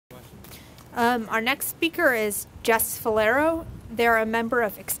Our next speaker is Jess. They're a member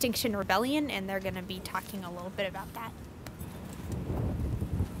of Extinction Rebellion, and they're going to be talking a little bit about that.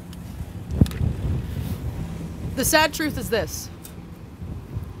 The sad truth is this.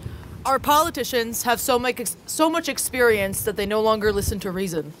 Our politicians have so much experience that they no longer listen to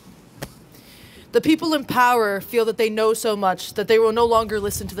reason. The people in power feel that they know so much that they will no longer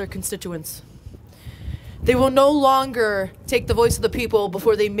listen to their constituents. They will no longer take the voice of the people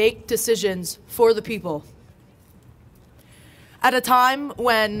before they make decisions for the people. At a time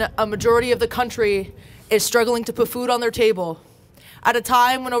when a majority of the country is struggling to put food on their table, at a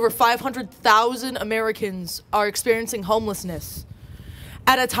time when over 500,000 Americans are experiencing homelessness,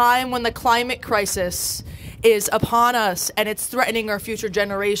 at a time when the climate crisis is upon us and it's threatening our future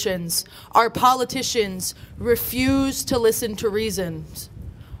generations, our politicians refuse to listen to reasons.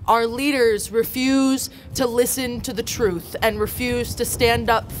 Our leaders refuse to listen to the truth and refuse to stand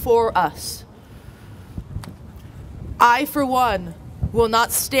up for us. I, for one, will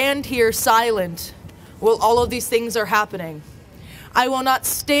not stand here silent while all of these things are happening. I will not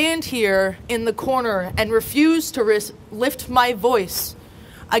stand here in the corner and refuse to lift my voice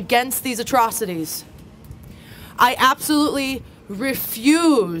against these atrocities. I absolutely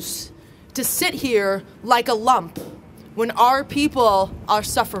refuse to sit here like a lump when our people are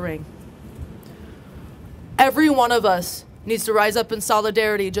suffering. Every one of us needs to rise up in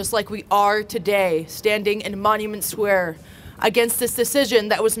solidarity just like we are today, standing in Monument Square against this decision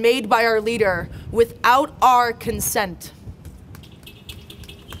that was made by our leader without our consent.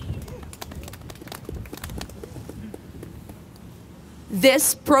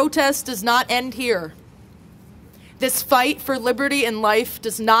 This protest does not end here. This fight for liberty and life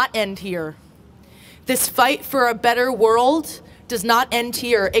does not end here. This fight for a better world does not end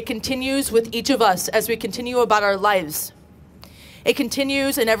here. It continues with each of us as we continue about our lives. It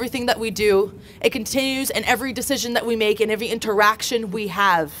continues in everything that we do. It continues in every decision that we make and every interaction we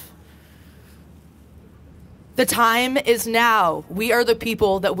have. The time is now. We are the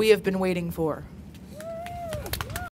people that we have been waiting for.